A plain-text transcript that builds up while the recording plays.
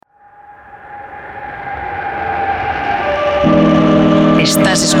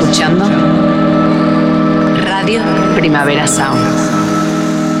Estás escuchando Radio Primavera Sound.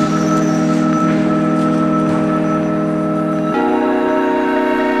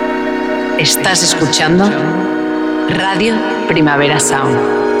 Estás escuchando Radio Primavera Sound.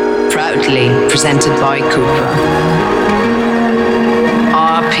 Proudly presented by Cupra.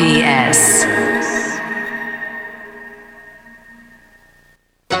 RPS.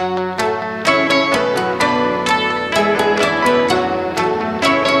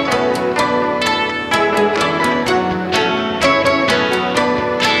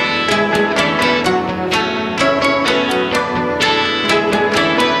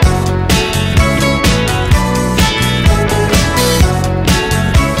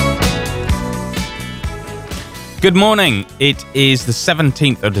 Good morning. It is the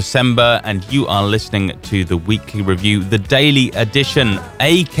 17th of December and you are listening to the weekly review, the daily edition,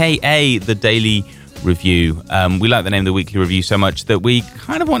 aka the daily review. We like the name of the weekly review so much that we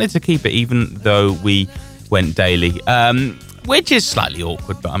kind of wanted to keep it even though we went daily, which is slightly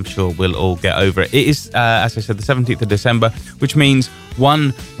awkward, but I'm sure we'll all get over it. It is, as I said, the 17th of December, which means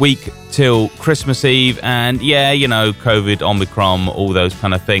 1 week till Christmas Eve. And yeah, you know, COVID, Omicron, all those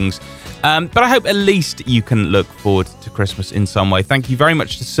kind of things. But I hope at least you can look forward to Christmas in some way. Thank you very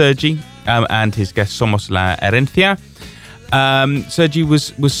much to Sergi and his guest Somos La Herencia. Sergi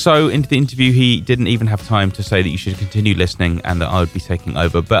was so into the interview he didn't even have time to say that you should continue listening and that I would be taking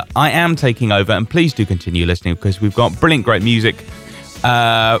over. But I am taking over, and please do continue listening because we've got brilliant, great music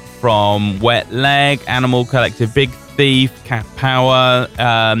from Wet Leg, Animal Collective, Big Thief, Cat Power,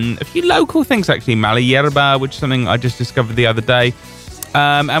 a few local things actually, Mala Yerba, which is something I just discovered the other day.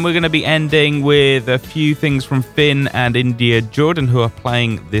 And we're going to be ending with a few things from Finn and India Jordan, who are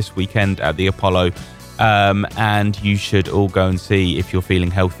playing this weekend at the Apollo. And you should all go and see if you're feeling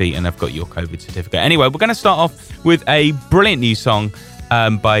healthy and have got your COVID certificate. Anyway, we're going to start off with a brilliant new song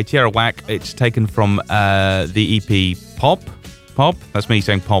by Tierra Whack. It's taken from the EP Pop. That's me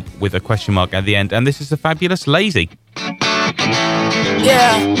saying pop with a question mark at the end. And this is the fabulous Lazy.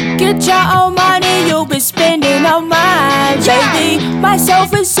 Yeah, get your own money, you'll be spending on mine, baby.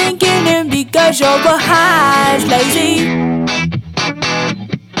 Myself is sinking in because you're behind, lazy.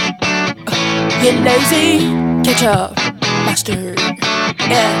 Get lazy, catch up, master.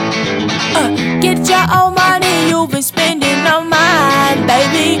 Yeah, get your own money, you'll be spending on mine,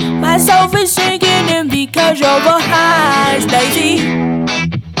 baby. Myself is sinking in because you're behind, lazy.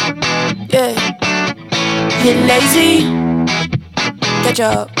 Yeah, get lazy. Catch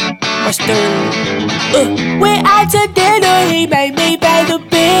up, mustard. We're out to dinner, he made me pay the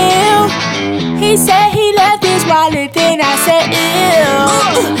bill. He said he left his wallet, then I said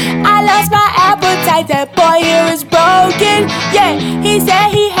ew. I lost my appetite, that boy here is broken. Yeah, he said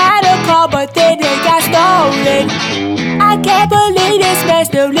he had a car, but then it got stolen. I can't believe this man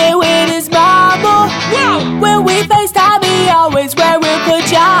still live with his mama. When we FaceTime, he always wearing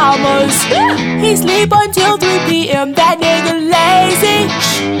pajamas. He sleep until 3 p.m., that nigga lazy.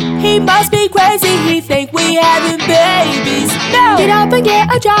 He must be crazy, he think we having babies. No. Get up and get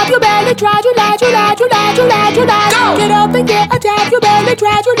a job, you better try, you lie. Go. Get up and get a job, you better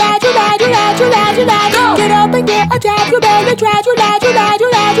try, you lie. Go. Get up and get a job, you better try, you lie.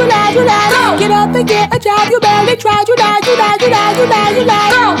 Go. Get up and get a job, you better try, you lie.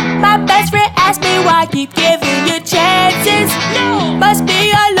 Go. My best friend asked me why I keep giving you chances. No. Must be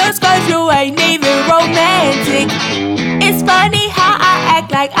your looks cause you ain't even romantic. It's funny how I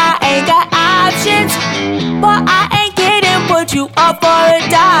act like I ain't got options, but I ain't kidding, put you up for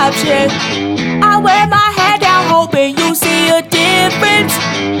adoption. I wear my head down hoping you see a difference,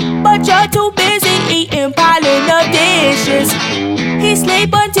 but you're too busy eating, piling up dishes. He sleep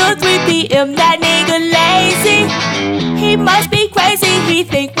until 3 p.m., that nigga lazy. He must be crazy, he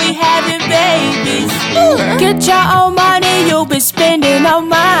think we having babies. Get your own money, you'll be spending on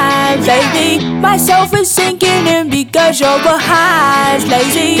mine, baby. Myself is sinking in because you're behind,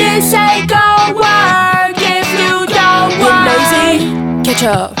 lazy. This ain't gon' work if you don't work. Get lazy, catch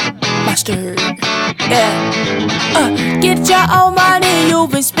up, master. Yeah, get your own money, you'll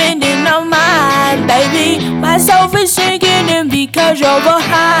be spending on mine, baby. Myself is sinking in because you're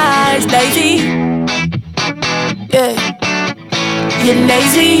behind, lazy. Yeah, get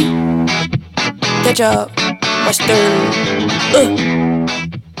lazy, catch up, master.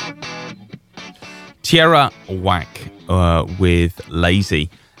 Tierra Whack with Lazy,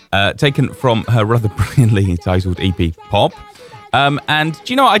 taken from her rather brilliantly entitled EP Pop. And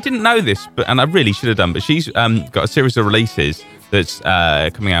do you know what? I didn't know this, and I really should have done, but she's got a series of releases that's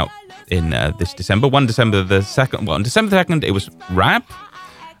coming out in this December. On December the 2nd it was Rap,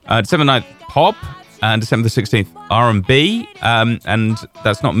 December 9th Pop, and December the 16th, R&B. And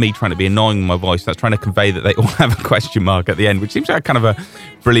that's not me trying to be annoying with my voice. That's trying to convey that they all have a question mark at the end, which seems like kind of a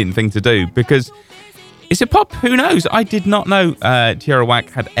brilliant thing to do because is it pop? Who knows? I did not know Tierra Whack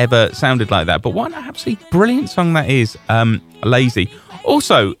had ever sounded like that. But what an absolutely brilliant song that is, Lazy.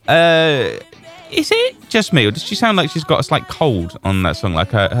 Also, is it just me, or does she sound like she's got a slight cold on that song? Like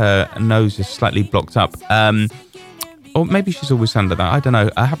her nose is slightly blocked up. Or maybe she's always sounded that. I don't know.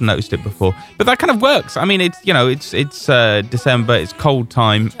 I haven't noticed it before. But that kind of works. I mean, it's December, it's cold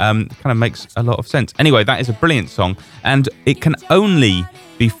time. It kind of makes a lot of sense. Anyway, that is a brilliant song. And it can only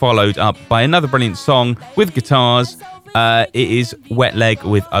be followed up by another brilliant song with guitars. It is Wet Leg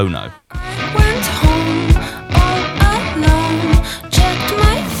with Oh No.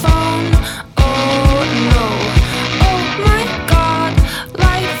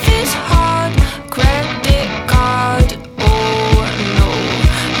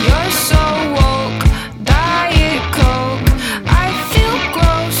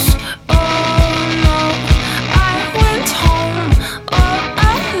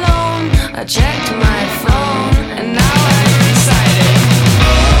 I checked my phone and now I'm excited.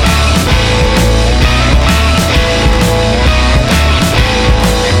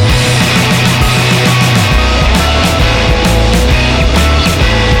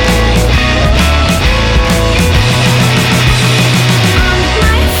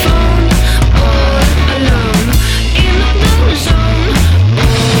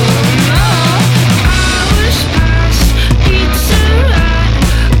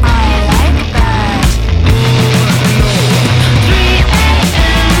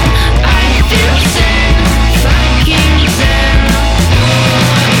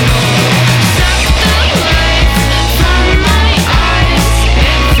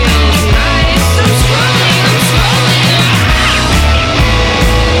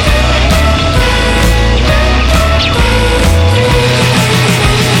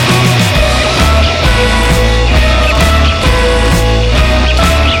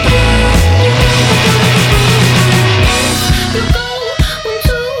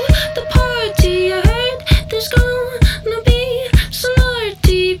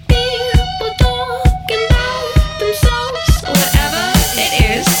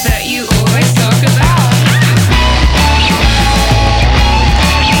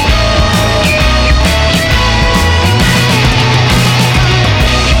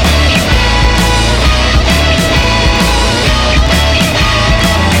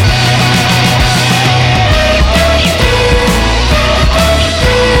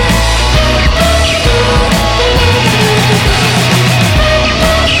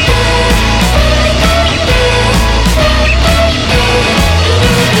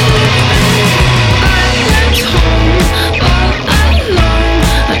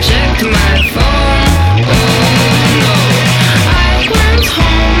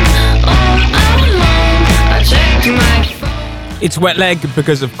 It's Wet Leg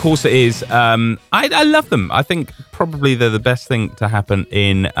because, of course, it is. I love them. I think probably they're the best thing to happen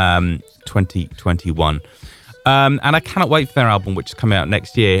in 2021. And I cannot wait for their album, which is coming out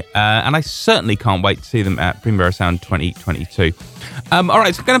next year. And I certainly can't wait to see them at Primavera Sound 2022. All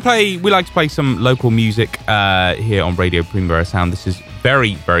right, so we like to play some local music here on Radio Primavera Sound. This is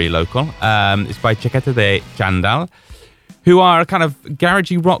very, very local. It's by Chaqueta de Chandal, who are a kind of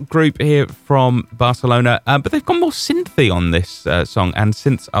garagey rock group here from Barcelona. But they've gone more synthy on this song, and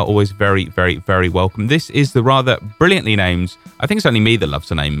synths are always very, very, very welcome. This is the rather brilliantly named, I think it's only me that loves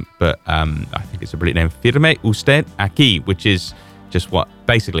the name, but I think it's a brilliant name, Firme Usted Aquí, which is just what,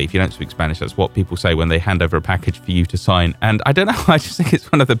 basically, if you don't speak Spanish, that's what people say when they hand over a package for you to sign. And I don't know, I just think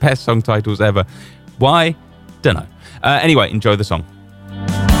it's one of the best song titles ever. Why? Don't know. Anyway, enjoy the song.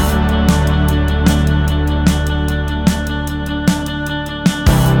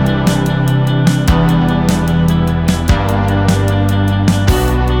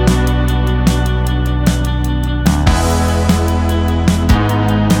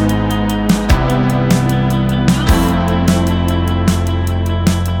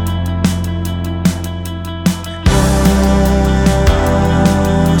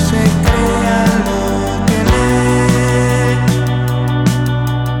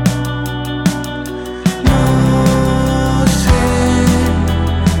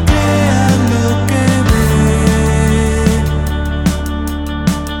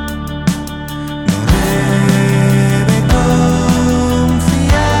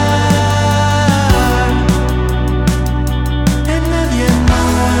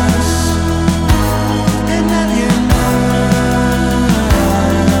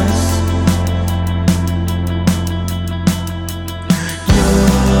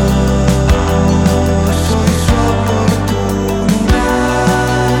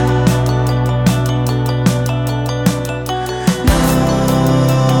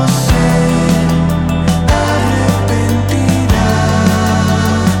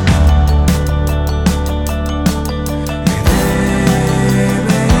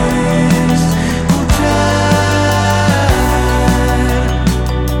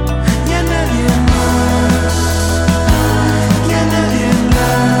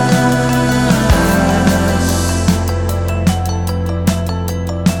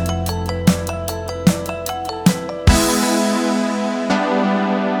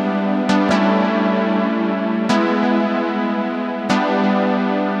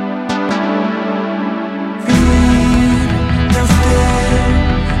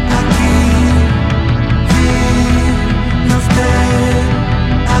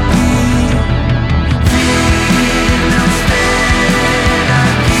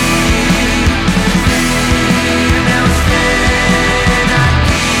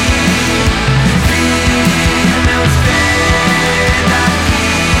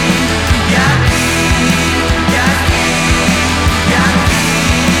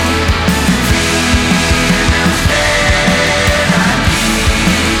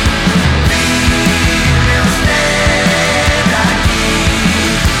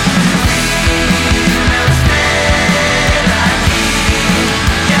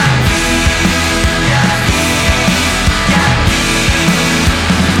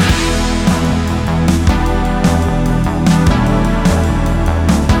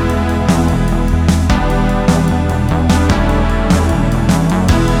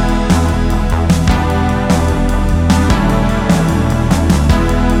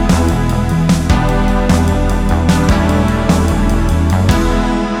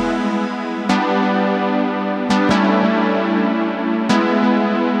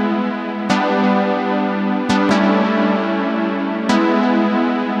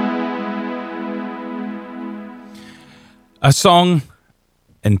 A song,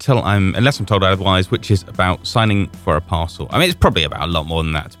 unless I'm told otherwise, which is about signing for a parcel. I mean, it's probably about a lot more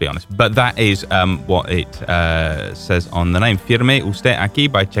than that, to be honest. But that is what it says on the name. Firme Usted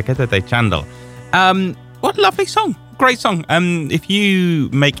Aquí by Chaqueta de Chandel. What a lovely song. Great song. If you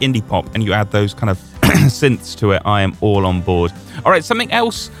make indie pop and you add those kind of synths to it, I am all on board. All right, something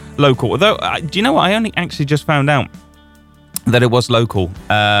else local. Although, do you know what? I only actually just found out that it was local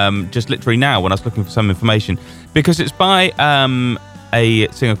just literally now when I was looking for some information, because it's by a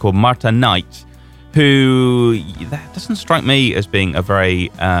singer called Marta Knight, who that doesn't strike me as being a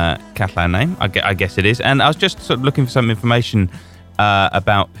very Catalan name. I guess it is. And I was just sort of looking for some information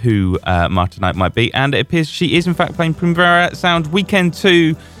about who Marta Knight might be, and it appears she is in fact playing Primavera Sound Weekend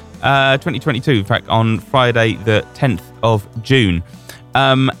 2 2022, in fact on Friday the 10th of June.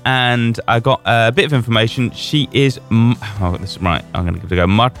 And I got a bit of information. She is this is right, I'm going to give it a go,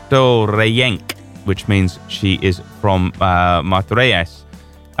 Martorelllenc, which means she is from Martorelles,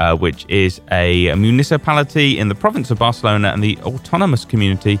 which is a municipality in the province of Barcelona and the autonomous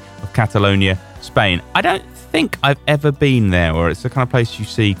community of Catalonia, Spain. I don't think I've ever been there, or it's the kind of place you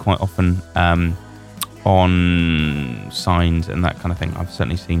see quite often on signs and that kind of thing. I've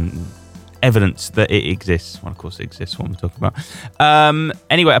certainly seen evidence that it exists. Well, of course it exists, what we're talking about.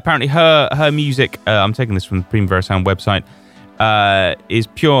 Anyway, apparently her music, I'm taking this from the Primavera Sound website, is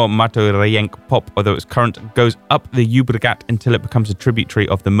pure Martorelllenc pop, although its current goes up the Llobregat until it becomes a tributary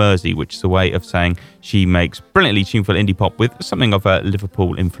of the Mersey, which is a way of saying she makes brilliantly tuneful indie pop with something of a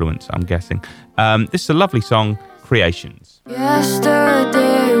Liverpool influence, I'm guessing. This is a lovely song, Creations.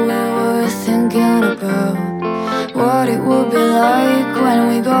 Yesterday we were thinking about what it would be like when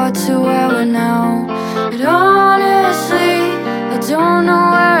we got to where we're now. But honestly, I don't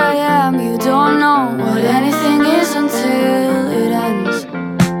know where I am. You don't know what anything is until it ends.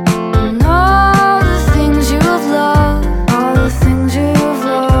 And all the things you've loved, all the things you've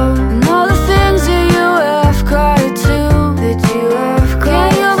loved, and all the things that you have cried to, that you have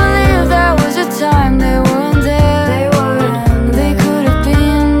cried. Can you believe there was a time they weren't there? They weren't. They could have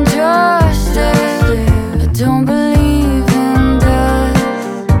been just there. I don't believe in death.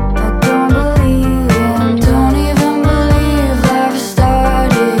 I don't believe in. Don't even believe life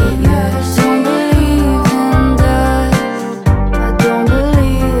started yet. Don't believe in death. I don't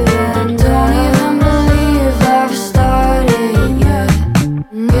believe in. Don't even believe life started yet.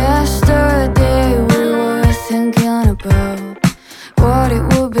 Yesterday we were thinking about what it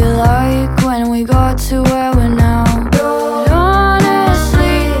would be like when we got to where we're now. But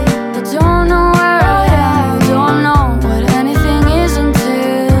honestly, I don't know where I am. I don't know what anything is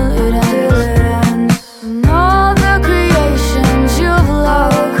until it ends. And all the creations you've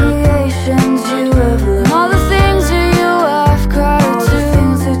loved, creations you have loved, and all the things that you have cried to,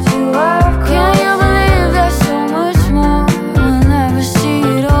 can you believe there's so much more? We'll never see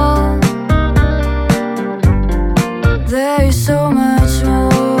it all. There's so much more.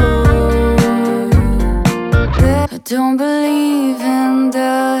 I don't believe in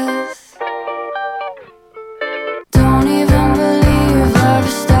death. Don't even believe life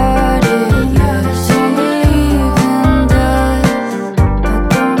started yet. Don't believe in death. I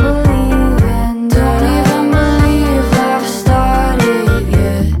don't believe in. Don't even believe life started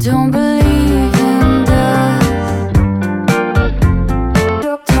yet. Don't believe in death.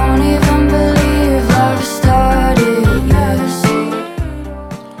 Don't even believe life started yet.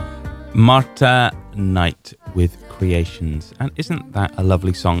 Marta Knight with Creations. And isn't that a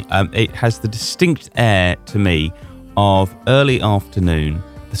lovely song? It has the distinct air to me of early afternoon,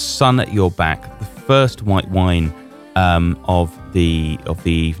 the sun at your back, the first white wine of the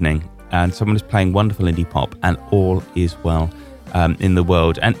evening, and someone is playing wonderful indie pop, and all is well in the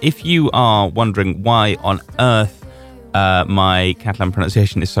world. And if you are wondering why on earth my Catalan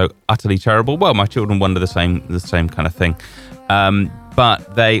pronunciation is so utterly terrible, well, my children wonder the same kind of thing.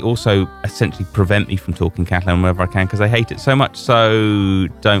 But they also essentially prevent me from talking Catalan whenever I can because I hate it so much. So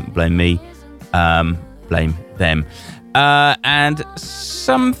don't blame me, blame them. And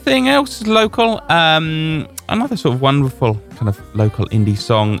something else local, another sort of wonderful kind of local indie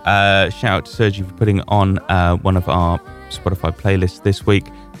song. Shout out to Sergi for putting it on one of our Spotify playlists this week.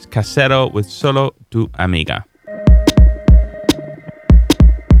 It's Casero with Solo Tu Amiga.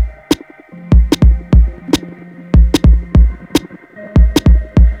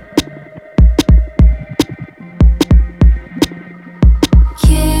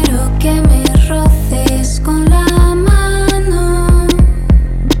 Con la mano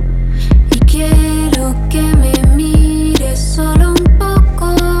y quiero que me mires solo un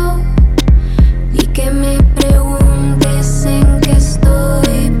poco y que me preguntes en qué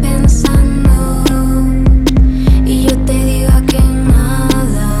estoy pensando.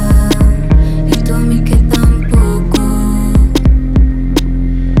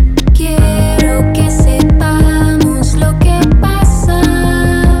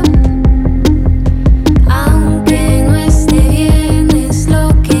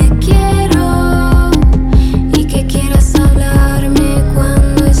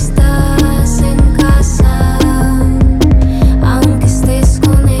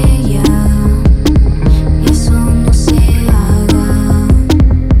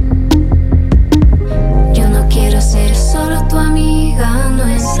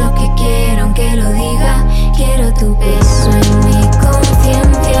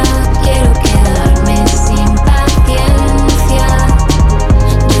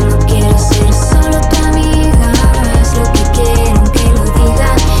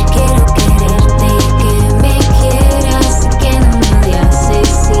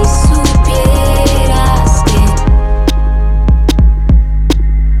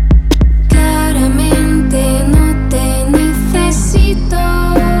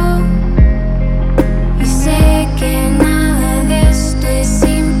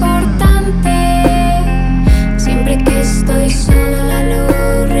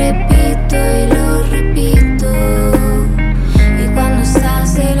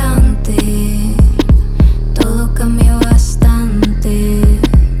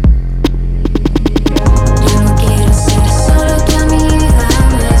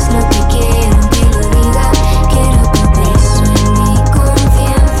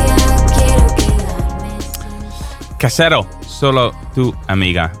 Casero, Solo Tu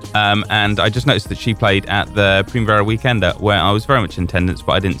Amiga. And I just noticed that she played at the Primavera Weekender, where I was very much in attendance,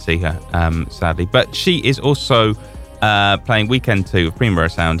 but I didn't see her, sadly. But she is also playing Weekend 2 of Primavera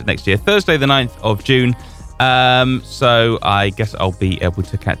Sound next year, Thursday the 9th of June. So I guess I'll be able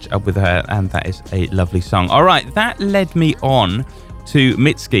to catch up with her, and that is a lovely song. All right, that led me on to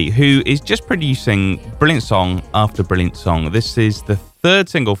Mitski, who is just producing brilliant song after brilliant song. This is the third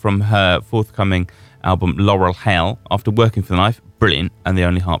single from her forthcoming album Laurel Hell. After Working for the Knife, brilliant, and The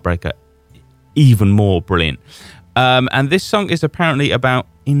Only Heartbreaker, even more brilliant. And this song is apparently about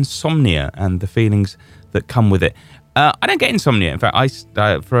insomnia and the feelings that come with it. I don't get insomnia. In fact,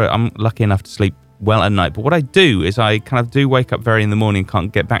 I'm lucky enough to sleep well at night, but what I do is I kind of do wake up very in the morning,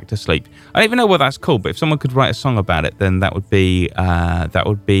 can't get back to sleep. I don't even know whether that's cool, but if someone could write a song about it, then that would be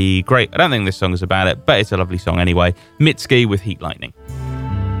great. I don't think this song is about it, but it's a lovely song anyway. Mitski with Heat Lightning.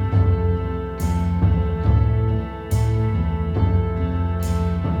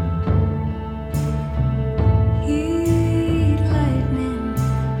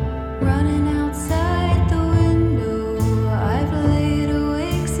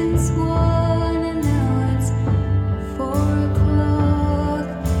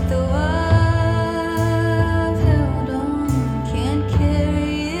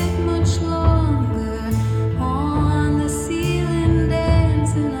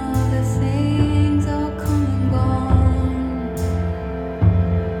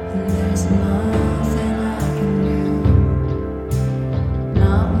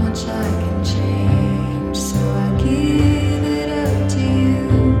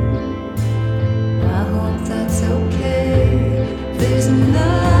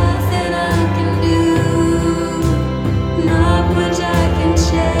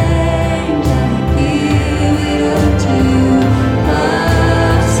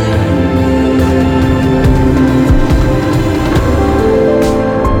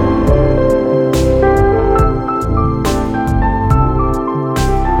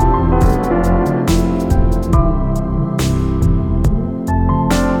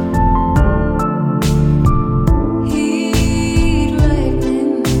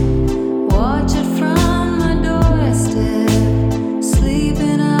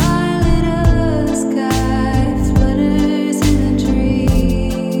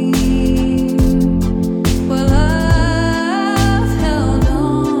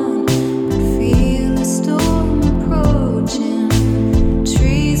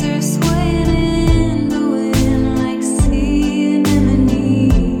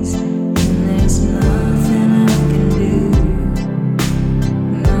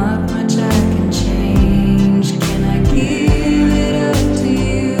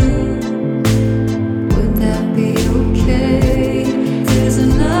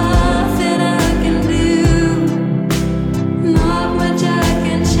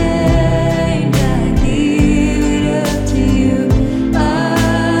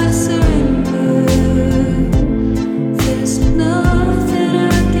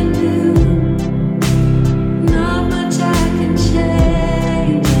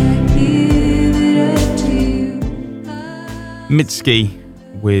 Mitski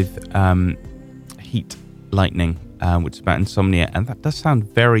with Heat Lightning, which is about insomnia, and that does sound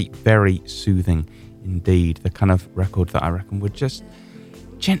very, very soothing indeed. The kind of record that I reckon would just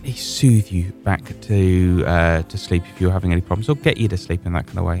gently soothe you back to sleep if you're having any problems, or get you to sleep in that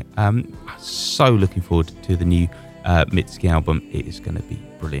kind of way. So looking forward to the new Mitski album. It is going to be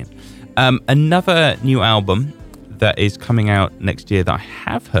brilliant. Another new album that is coming out next year that I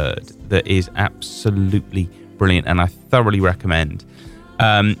have heard that is absolutely brilliant and I thoroughly recommend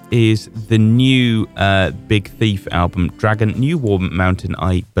is the new Big Thief album, Dragon New War Mountain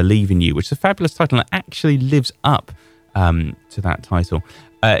I Believe in You, which is a fabulous title and actually lives up to that title.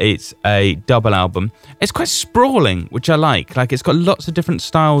 It's a double album. It's quite sprawling, which I like. Like, it's got lots of different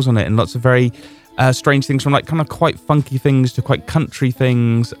styles on it and lots of very strange things, from like kind of quite funky things to quite country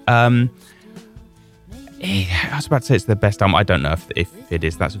things. I was about to say it's their best album. I don't know if it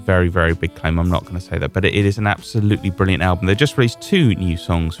is. That's a very, very big claim. I'm not going to say that, but it is an absolutely brilliant album. They just released 2 new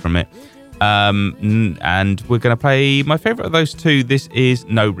songs from it, and we're going to play my favourite of those 2. This is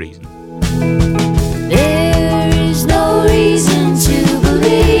No Reason. There is no reason to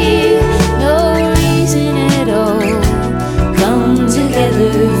believe, no reason at all. Come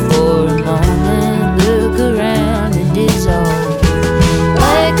together for a moment, look around and dissolve.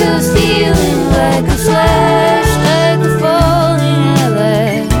 Like a feeling, like a flash, like a falling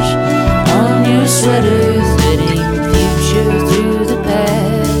eyelash on your sweater, threading the future through the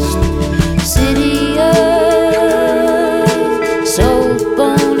past. City of soul,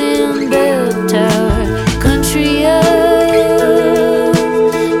 bone and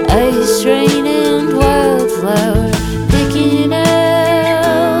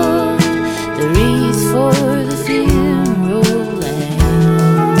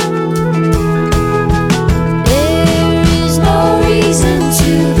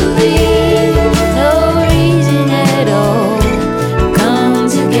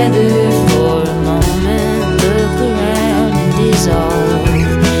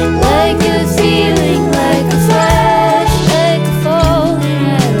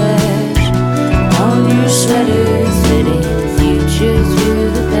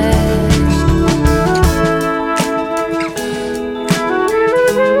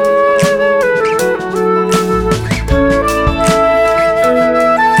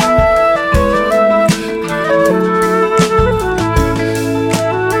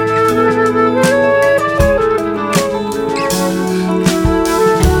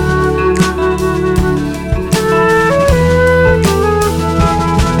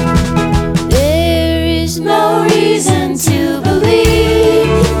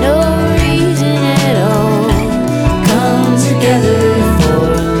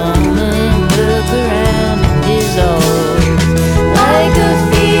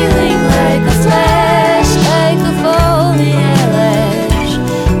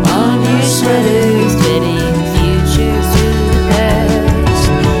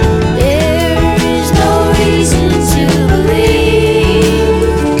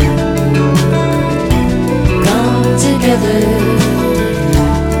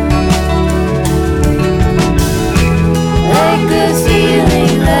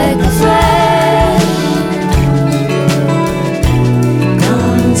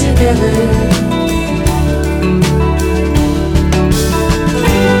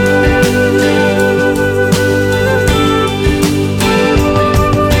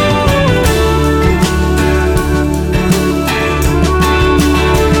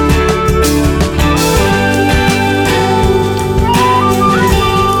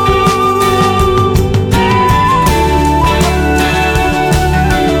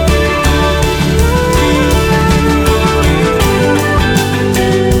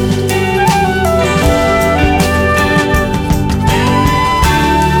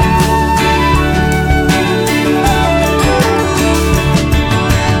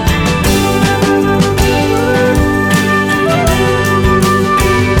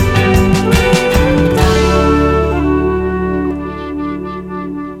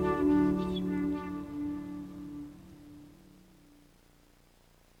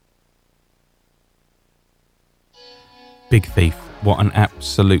Big Thief. What an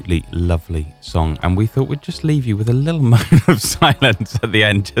absolutely lovely song. And we thought we'd just leave you with a little moment of silence at the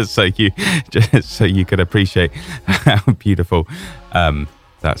end, just so you could appreciate how beautiful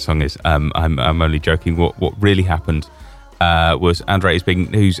that song is. I'm only joking. What really happened was Andre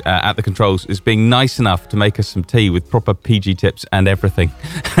who's at the controls, is being nice enough to make us some tea with proper PG tips and everything,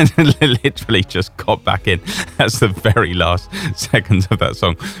 and literally just got back in. That's the very last seconds of that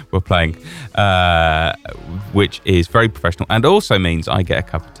song we're playing, which is very professional and also means I get a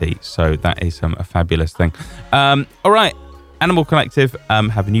cup of tea. So that is a fabulous thing. All right, Animal Collective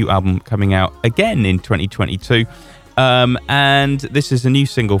have a new album coming out again in 2022, and this is a new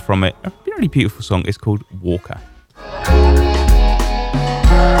single from it. A really beautiful song. It's called Walker.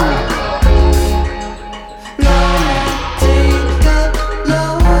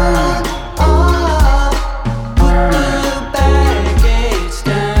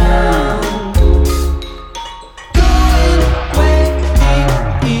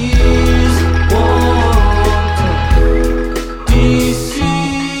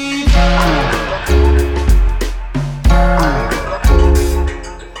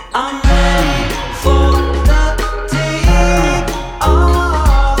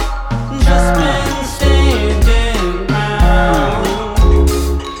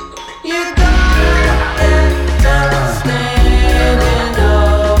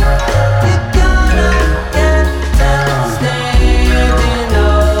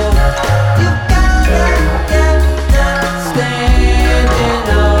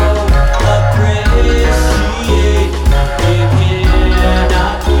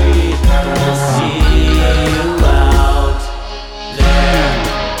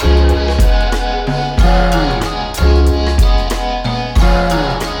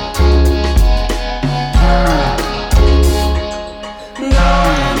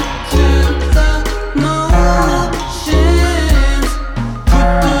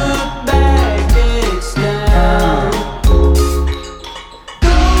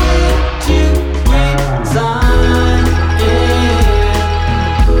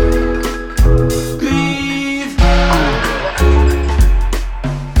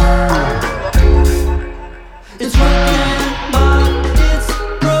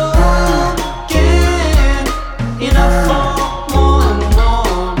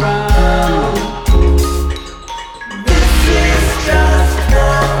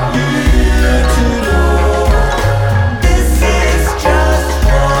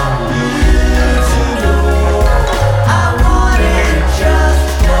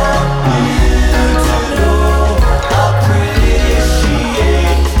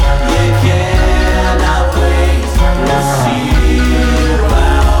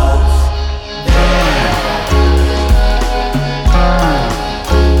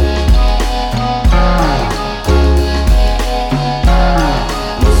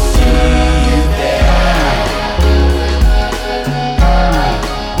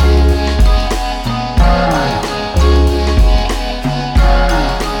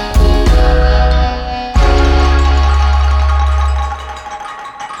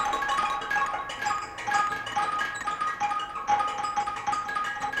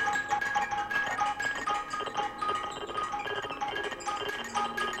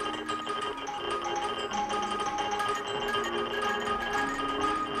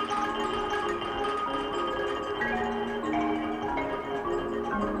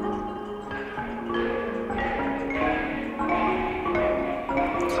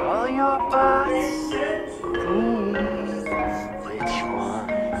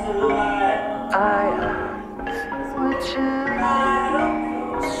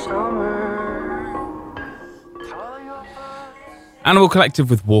 Animal Collective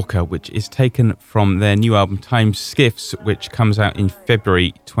with Walker, which is taken from their new album Time Skiffs, which comes out in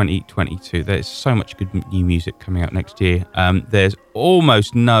February 2022. There's so much good new music coming out next year. There's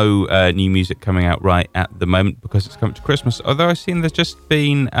almost no new music coming out right at the moment because it's coming to Christmas, although I've seen there's just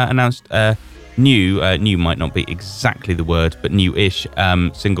been announced new might not be exactly the word, but new-ish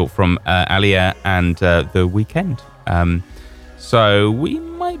single from Aaliyah and The Weeknd. So we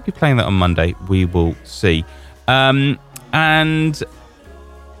might be playing that on Monday. We will see. And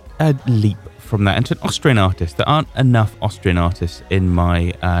a leap from that into an Austrian artist. There aren't enough Austrian artists in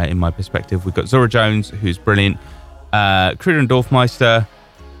my perspective. We've got Zora Jones, who's brilliant, Kruder and Dorfmeister,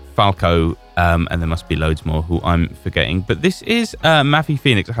 Falco, and there must be loads more who I'm forgetting. But this is Maffy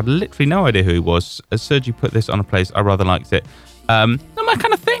Phoenix. I had literally no idea who he was. As Sergi put this on a place, I rather liked it. Not my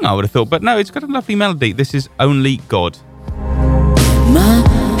kind of thing, I would have thought, but no, it's got a lovely melody. This is Only God. My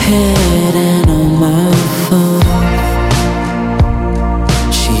head and on my phone,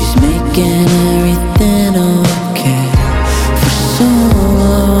 she's making everything okay.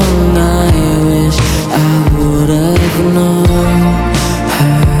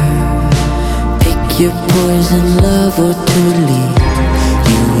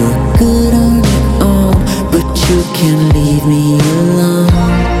 can leave me alone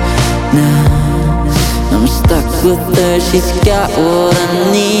now. I'm stuck with her, she's got what I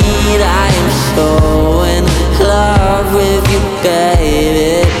need. I am so in love with you,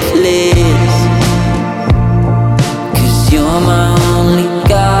 baby, please. 'Cause you're my only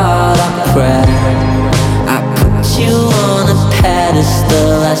God, I pray. I put you on a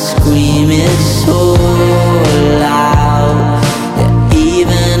pedestal, I scream it so loud. Yeah,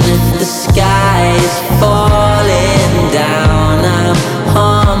 even if the sky is falling down, I'm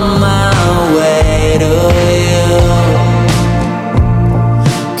on my way to you.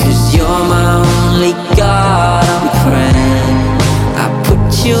 'Cause you're my only God, I'm praying. I put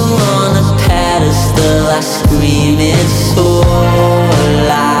you on a pedestal, I scream it so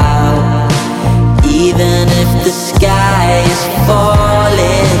loud. Even if the sky is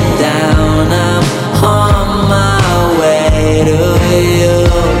falling down, I'm on my way to you.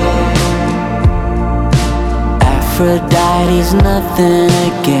 Aphrodite's nothing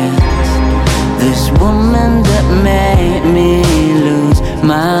against this woman that made me lose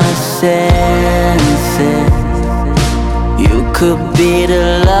my senses. You could be the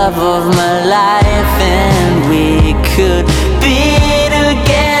love of my life, and we could be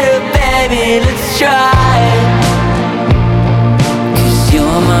together, baby, let's try. 'Cause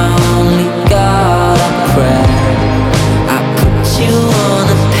you're my only God, I pray. I put you on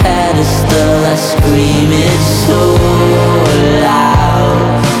a pedestal, I scream it so loud.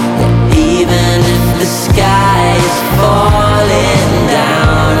 Yeah, even if the sky is falling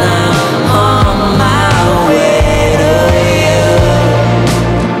down, I'm on my way to you.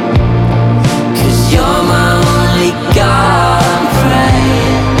 'Cause you're my only God, I'm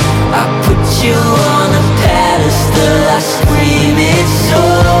praying. I put you on a pedestal, I scream it so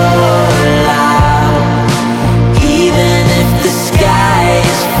loud. Even if the sky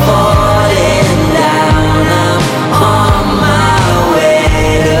is falling down, I'm on my way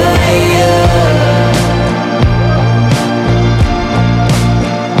to you.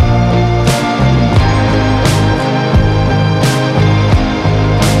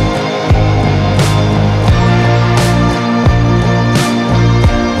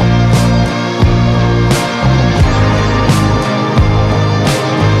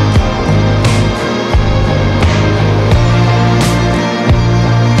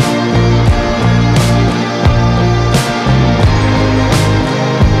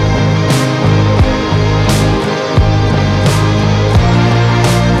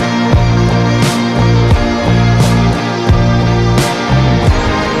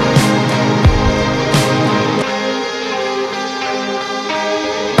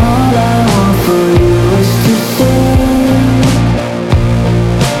 All I want for you is to sing.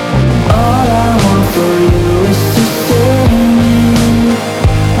 All I want for you is to sing.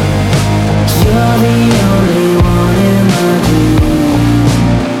 You're the only one in my dream,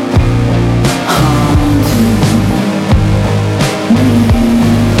 haunting me.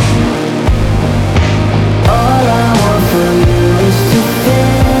 All I want for you is to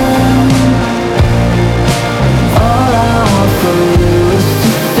feel. All I want for you is to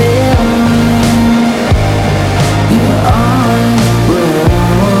feel. You're on where I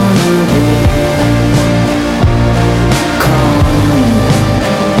wanna be. Call me.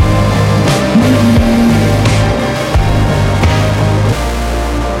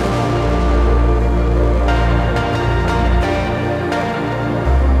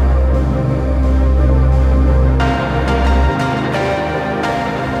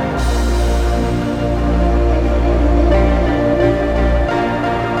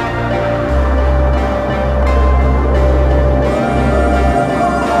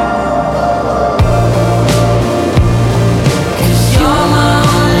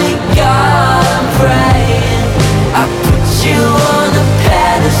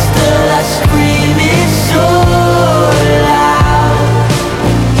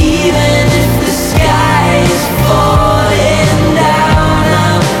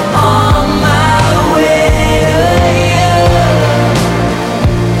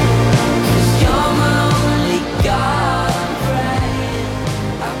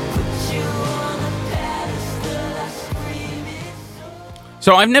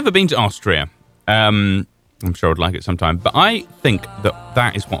 So I've never been to Austria. I'm sure I'd like it sometime. But I think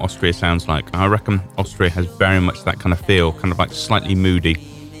that is what Austria sounds like. I reckon Austria has very much that kind of feel, kind of like slightly moody,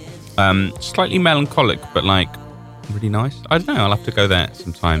 slightly melancholic, but like really nice. I don't know, I'll have to go there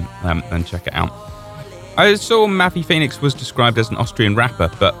sometime and check it out. I saw Mavi Phoenix was described as an Austrian rapper,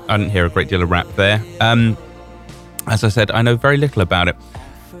 but I didn't hear a great deal of rap there. As I said, I know very little about it.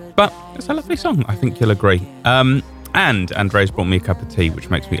 But it's a lovely song, I think you'll agree. And Andrea's brought me a cup of tea, which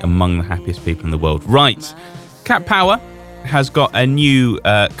makes me among the happiest people in the world. Right, Cat Power has got a new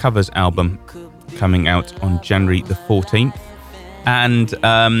covers album coming out on January the 14th. And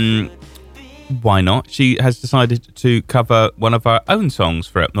why not? She has decided to cover one of her own songs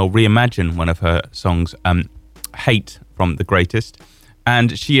for it, or reimagine one of her songs, Hate from The Greatest.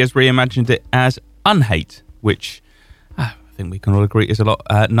 And she has reimagined it as Unhate, which I think we can all agree is a lot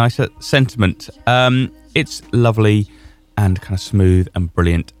nicer sentiment. It's lovely and kind of smooth and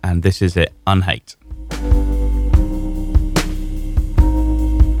brilliant, and this is it, Unhate.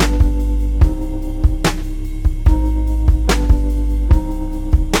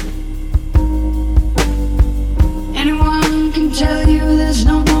 Anyone can tell you there's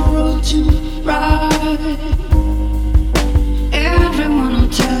no more road to ride. Everyone will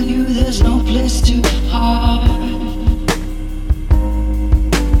tell you there's no place to hide.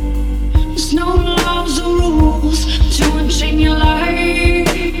 There's no laws or rules to unchain your life.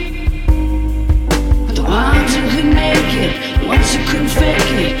 But the ones who could make it, the ones who couldn't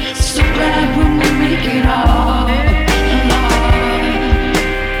fake it, so glad when we make it all alive,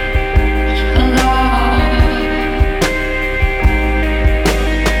 alive.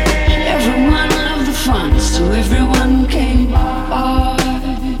 Everyone loved the fun, so everyone came by.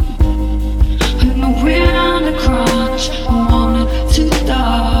 And the wind a crunch, I wanted to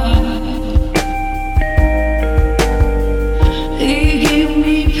die. They gave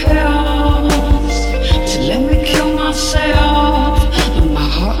me pills to let me kill myself, but my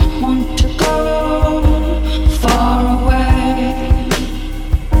heart wanted to go far away.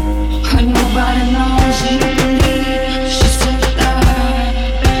 And nobody knows you believe. She said that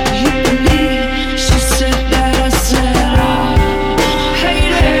you believe. She said that I said I hated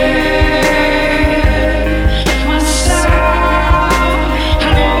myself.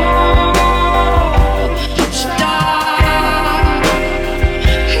 And oh, to die.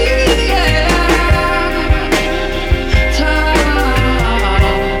 Yeah,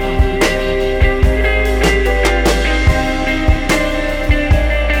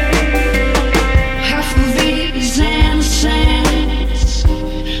 half of it is innocence,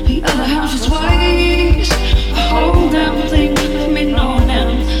 the other half is waste. The whole damn thing made no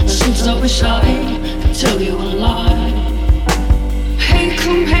end. Since I wish I could tell you a lie. Hey,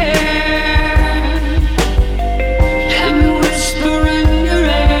 come here, let me whisper in your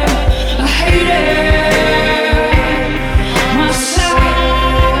ear. I hated myself,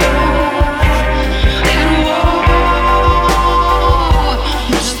 and oh,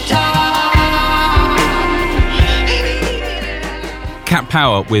 to die. Cat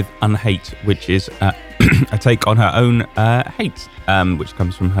Power with Unhate, which is a take on her own Hate, which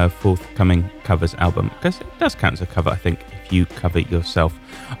comes from her forthcoming covers album. Because it does count as a cover, I think, if you cover it yourself.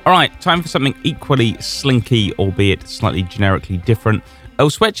 All right, time for something equally slinky, albeit slightly generically different. El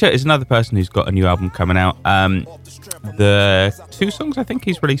Sweatshirt is another person who's got a new album coming out. The 2 songs I think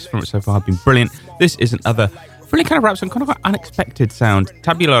he's released from it so far have been brilliant. This is another really kind of raps and kind of an unexpected sound.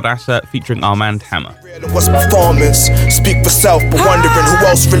 Tabula Rasa featuring Armand Hammer. What's performance? Speak for self, but wondering who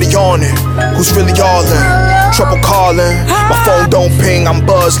else really on it? Who's really all in? Trouble calling. My phone don't ping, I'm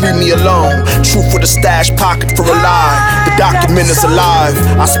buzzed, leave me alone. Truth with a stash pocket for a lie. The document is alive.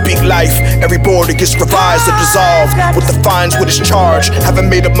 I speak life, every border gets revised or dissolved. With the fines, with his charge. Haven't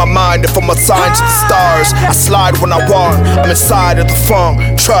made up my mind if I'm assigned to the stars. I slide when I want, I'm inside of the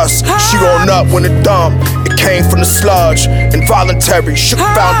funk. Trust, she rolled up when it dump. It came from the sludge, involuntary, shook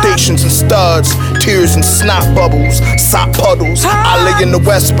foundations and studs, tears and snot bubbles, sock puddles. I lay in the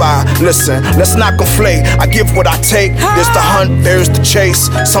West by. Listen, let's not conflate. I give what I take. There's the hunt, there's the chase.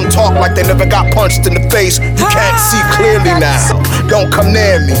 Some talk like they never got punched in the face. You can't see clearly now. Don't come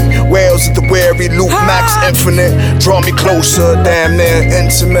near me. Whales of the weary, Luke Max Infinite. Draw me closer, damn near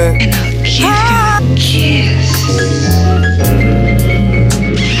intimate. And I'll give you a kiss.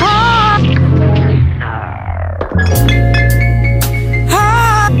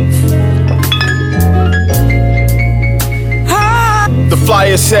 The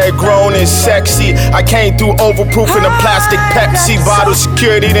flyer said grown and sexy. I came through overproofing a plastic Pepsi bottle.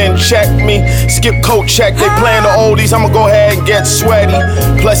 Security didn't check me. Skip coat check, they playing the oldies. I'ma go ahead and get sweaty.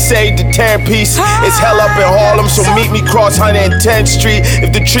 Plus say the 10 piece. It's hell up in Harlem, so meet me cross 110th Street.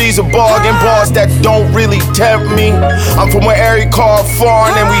 If the trees are bargain bars that don't really tempt me. I'm from where every car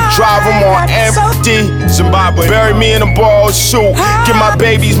foreign and we drive them on empty. Zimbabwe, bury me in a borrowed suit. Give my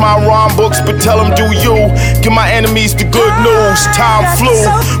babies my rhyme books, but tell them do you. Give my enemies the good news. Time flew.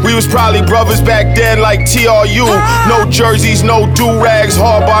 We was probably brothers back then like TRU. No jerseys, no do-rags. these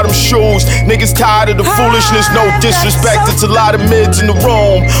hard bottom shoes. Niggas tired of the foolishness, no disrespect. It's a lot of mids in the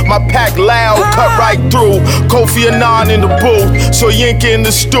room. My pack loud, cut right through. Kofi Annan in the booth, so Yinka in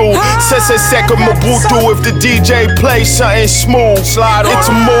the stool. Sese Seka Mabutu, if the DJ plays something smooth, slide on. It's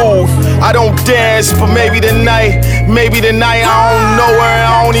a mood. I don't dance, but maybe tonight I don't know her.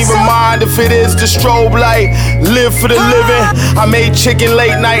 I don't even mind if it is the strobe light. Live for the living. I made chicken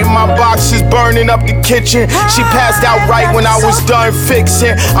late night. My box is burning up the kitchen. She passed out right when I was done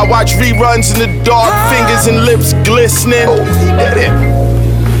fixing. I watch reruns in the dark, fingers and lips glistening. Oh, he did it.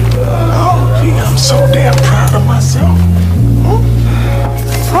 Oh, gee, I'm so damn proud of myself.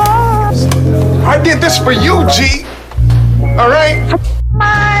 I did this for you, G. All right?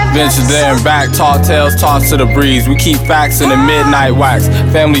 Venture there and back, talk tales, toss to the breeze. We keep facts in the midnight wax.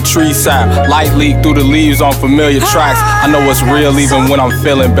 Family tree sap, light leak through the leaves on familiar tracks. I know it's real even when I'm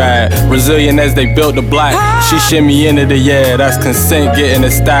feeling bad. Brazilian as they built the black. She shimmy into the yeah, that's consent getting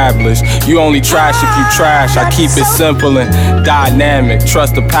established. You only trash if you trash. I keep it simple and dynamic.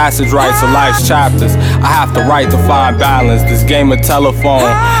 Trust the passage rights of life's chapters. I have to write to find balance. This game of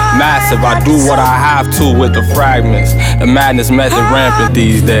telephone, massive. I do what I have to with the fragments. The madness method rampant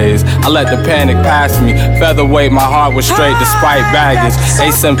these days. I let the panic pass me. Featherweight, my heart was straight despite baggage.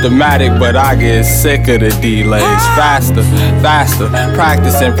 Asymptomatic, but I get sick of the delays. Faster,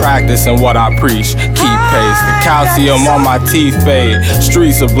 practicing what I preach. Keep pace, the calcium on my teeth fade.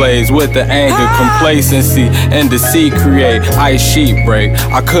 Streets ablaze with the anger, complacency, and deceit create. Ice sheet break,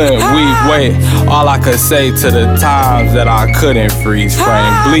 I couldn't wait. All I could say to the times that I couldn't freeze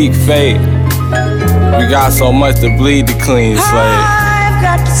frame. Bleak fate, we got so much to bleed to clean slate.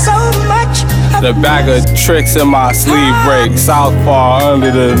 Got so much. The bag of tricks in my sleeve break. Southpaw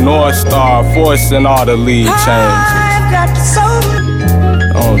under the North Star, forcing all the lead changes. I've got so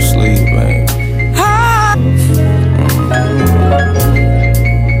much. Don't sleep, man.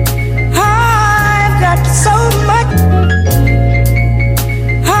 I've got so much.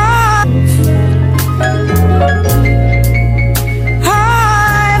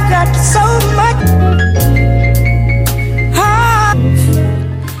 I've got so much.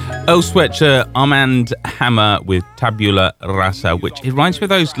 Earl Sweatshirt, Armand Hammer with Tabula Rasa, which it reminds me of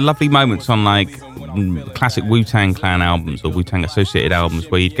those lovely moments on like classic Wu-Tang Clan albums or Wu-Tang associated albums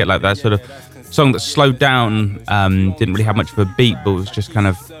where you'd get like that sort of song that slowed down, didn't really have much of a beat, but was just kind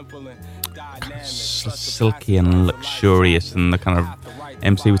of silky and luxurious, and the kind of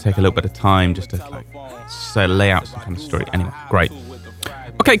MC would take a little bit of time just to like lay out some kind of story. Anyway, great.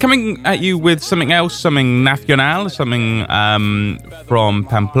 Okay, coming at you with something else, something nacional, something from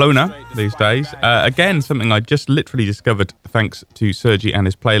Pamplona these days. Again, something I just literally discovered thanks to Sergi and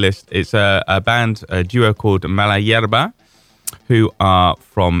his playlist. It's a band, a duo called Mala Yerba, who are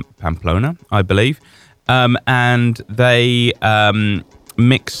from Pamplona, I believe. And they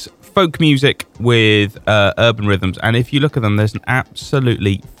mix folk music with urban rhythms. And if you look at them, there's an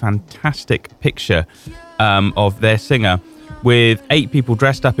absolutely fantastic picture of their singer, with 8 people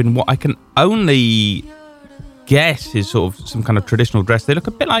dressed up in what I can only guess is sort of some kind of traditional dress. They look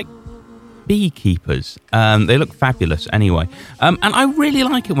a bit like beekeepers. They look fabulous anyway. And I really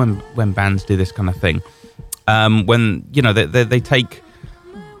like it when bands do this kind of thing. When, you know, they take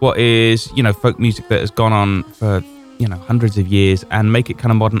what is, you know, folk music that has gone on for, you know, hundreds of years and make it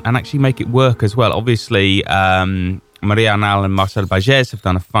kind of modern and actually make it work as well. Obviously, Maria Arnal and Marcel Bages have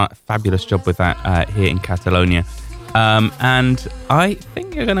done a fabulous job with that here in Catalonia. And I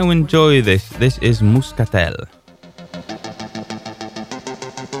think you're going to enjoy this. This is Muscatel.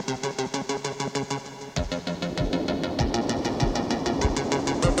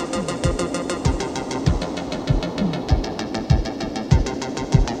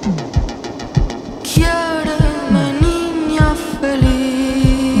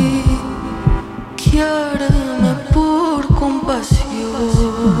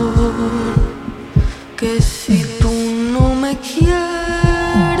 Que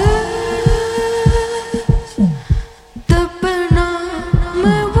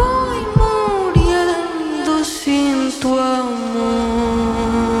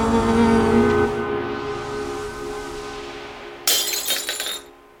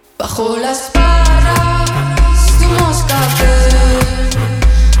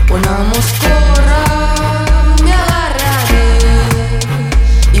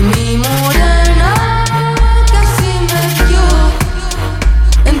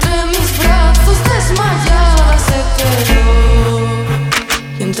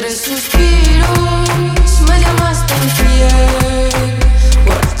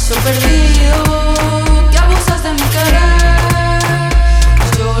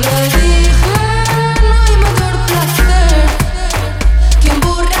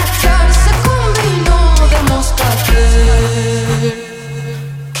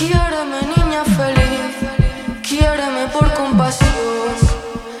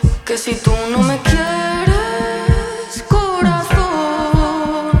Que si tú no me quieres,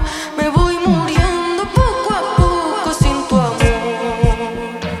 corazón, me voy muriendo poco a poco sin tu amor.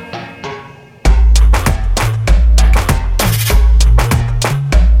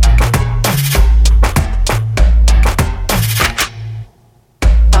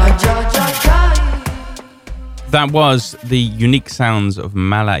 That was the unique sounds of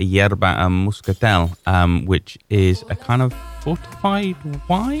Mala Hierba and Muscatel, which is a kind of fortified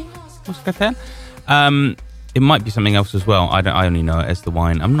wine, Muscatel. It might be something else as well. I only know it as the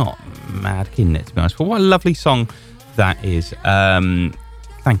wine. I'm not mad keen it, to be honest. But what a lovely song that is.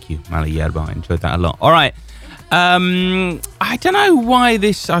 Thank you, Mala Hierba. I enjoyed that a lot. All right. I don't know why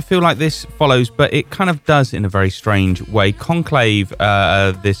I feel like this follows, but it kind of does in a very strange way. Conclave,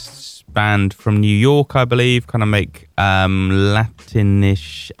 this band from New York, I believe, kind of make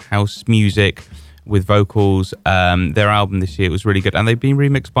Latinish house music with vocals. Their album this year was really good, and they've been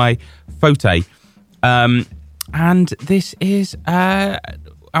remixed by Fote. And this is out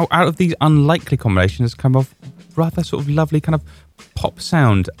of these unlikely combinations, come off rather sort of lovely kind of pop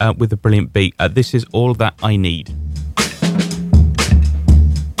sound with a brilliant beat. This is All That I Need.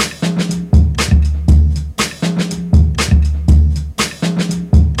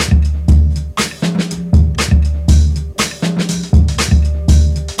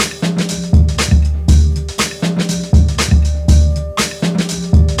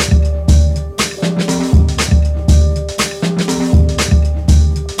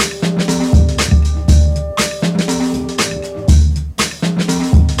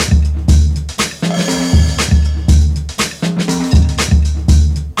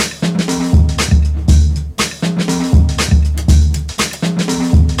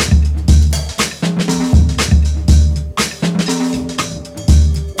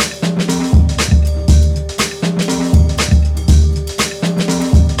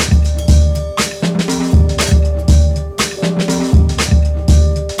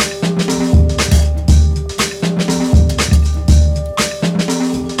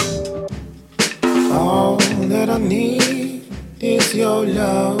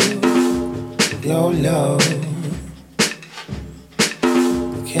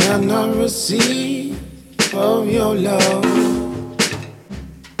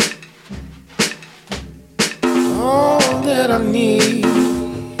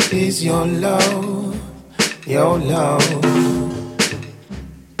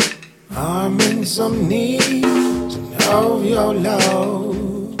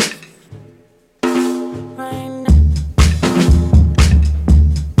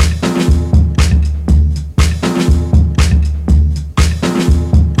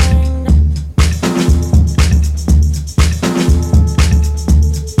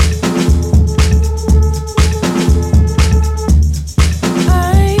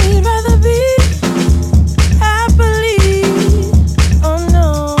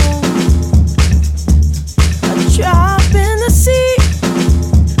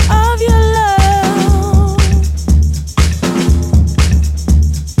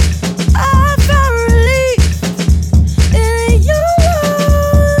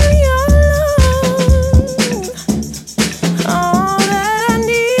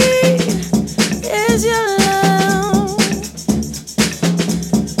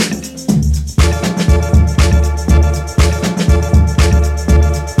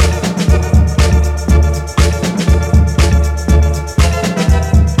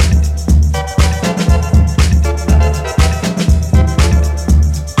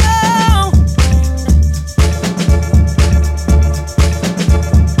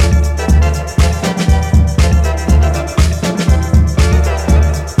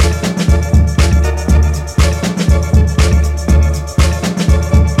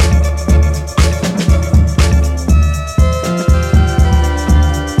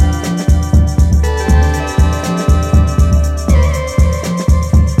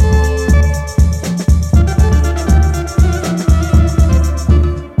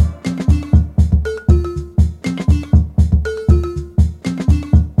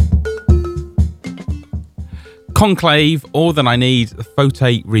 Conclave, All That I Need, the Fote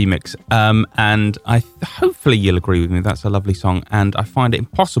remix. And hopefully you'll agree with me, that's a lovely song. And I find it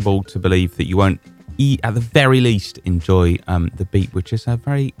impossible to believe that you won't, at the very least, enjoy the beat, which is a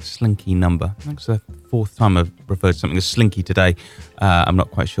very slinky number. I think it's the fourth time I've referred to something as slinky today. I'm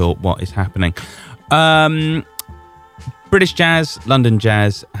not quite sure what is happening. British jazz, London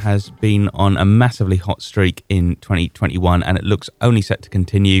jazz, has been on a massively hot streak in 2021, and it looks only set to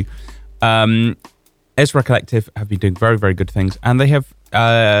continue. Ezra Collective have been doing very, very good things, and they have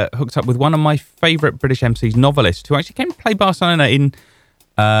hooked up with one of my favourite British MCs, Novelist, who actually came to play Barcelona in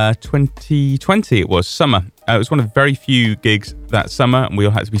 2020 it was, summer. It was one of the very few gigs that summer, and we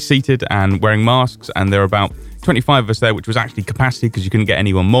all had to be seated and wearing masks, and there were about 25 of us there, which was actually capacity because you couldn't get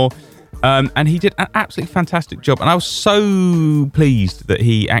anyone more. And he did an absolutely fantastic job, and I was so pleased that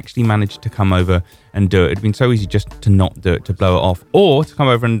he actually managed to come over and do it. It'd been so easy just to not do it, to blow it off, or to come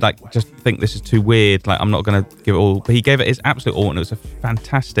over and like just think this is too weird, like I'm not going to give it all. But he gave it his absolute all, and it was a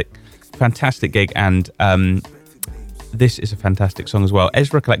fantastic gig. And this is a fantastic song as well.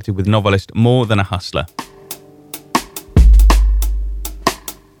 Ezra Collective with Novelist, More Than a Hustler.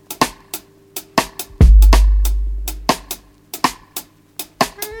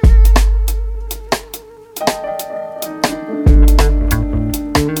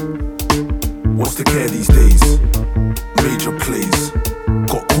 What's the care these days? Major plays.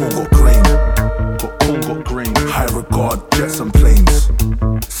 Got corn, got grain. Got corn, got grain. High regard, jets and planes.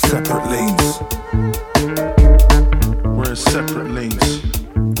 Separate lanes. We're in separate lanes.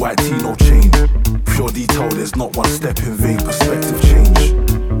 White tee, no chain. Pure detail, there's not one step in vain. Perspective change.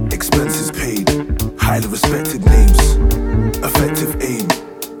 Expenses paid. Highly respected names. Effective aim.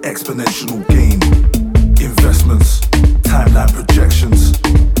 Exponential gain. Investments. Timeline projections.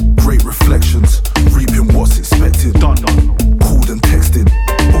 Great reflections, reaping what's expected. Done. Called and texted,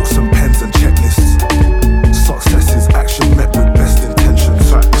 books and pens and checklists. Successes, action met with best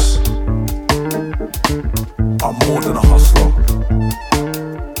intentions. Facts. I'm more than a hustler.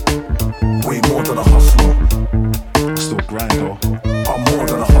 Way more than a hustler. Still grind though. I'm more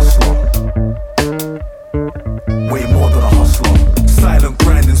than a hustler. Way more than a hustler. Silent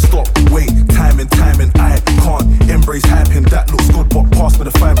grinding, stop, wait, timing, I can't embrace hyping, that looks good, but pass me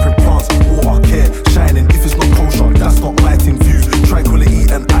the fine print plants, water, care, shining, if it's not kosher, that's not my thing, view, tranquility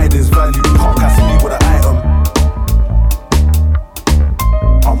and ideas, value, can't gas me with an item,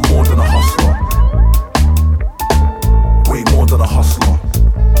 I'm more than a hustler, way more than a hustler,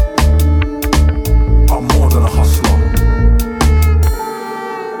 I'm more than a hustler,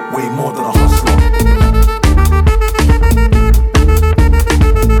 way more than a hustler.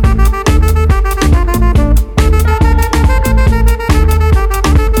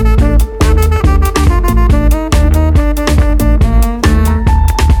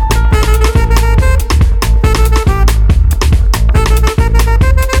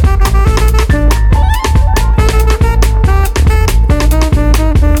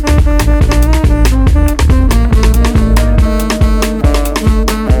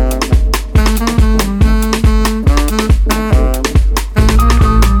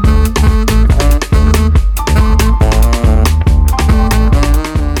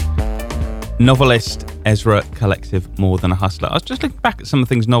 Novelist, Ezra Collective, More Than a Hustler. I was just looking back at some of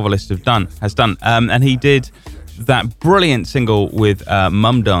the things Novelist has done, and he did that brilliant single with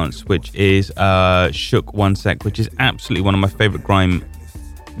Mum Dance, which is Shook One Sec, which is absolutely one of my favourite grime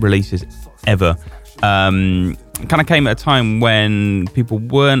releases ever. It kind of came at a time when people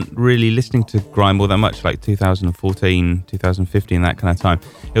weren't really listening to grime all that much, like 2014, 2015, that kind of time.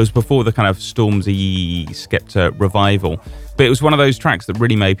 It was before the kind of Stormzy, Skepta revival. But it was one of those tracks that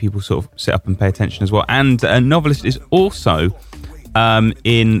really made people sort of sit up and pay attention as well. And Novelist is also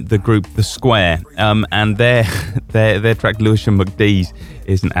in the group The Square, and their track Lewisham McDee's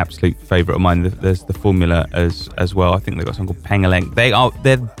is an absolute favourite of mine. There's the Formula as well. I think they've got something called Pengaleng.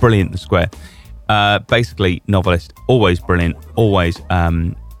 They're brilliant, The Square. Basically, Novelist, always brilliant, always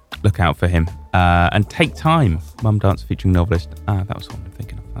look out for him. And Take Time, Mum Dance featuring Novelist. That was what I'm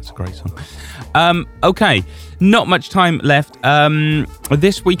thinking of. That's a great song. Okay, not much time left.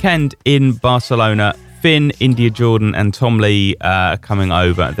 This weekend in Barcelona, Finn, India Jordan and Tom Lee are coming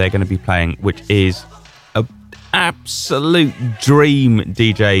over. They're going to be playing, which is an absolute dream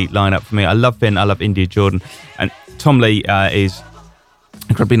DJ lineup for me. I love Finn, I love India Jordan, and Tom Lee is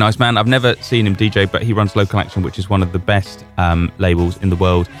incredibly nice man. I've never seen him DJ, but he runs Local Action, which is one of the best labels in the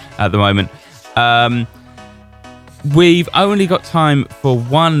world at the moment. We've only got time for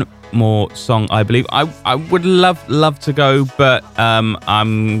one more song, I believe. I would love to go, but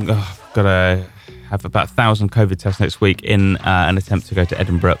I'm gonna have about 1,000 COVID tests next week in an attempt to go to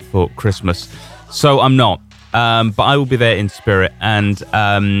Edinburgh for Christmas. So I'm not, but I will be there in spirit. And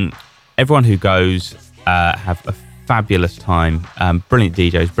everyone who goes, have a fabulous time. Brilliant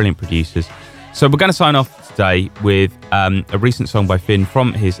DJs, brilliant producers. So we're going to sign off today with a recent song by Finn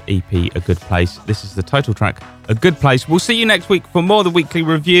from his EP, A Good Place. This is the title track, A Good Place. We'll see you next week for more of the weekly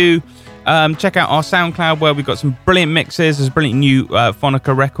review. Check out our SoundCloud, where we've got some brilliant mixes. There's a brilliant new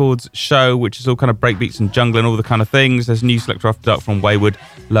Phonica Records show, which is all kind of breakbeats and jungle and all the kind of things. There's a new Selector After Dark from Wayward.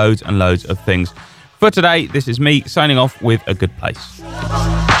 Loads and loads of things. For today, this is me signing off with A Good Place.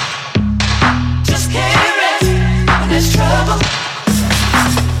 Just can't rest when there's trouble.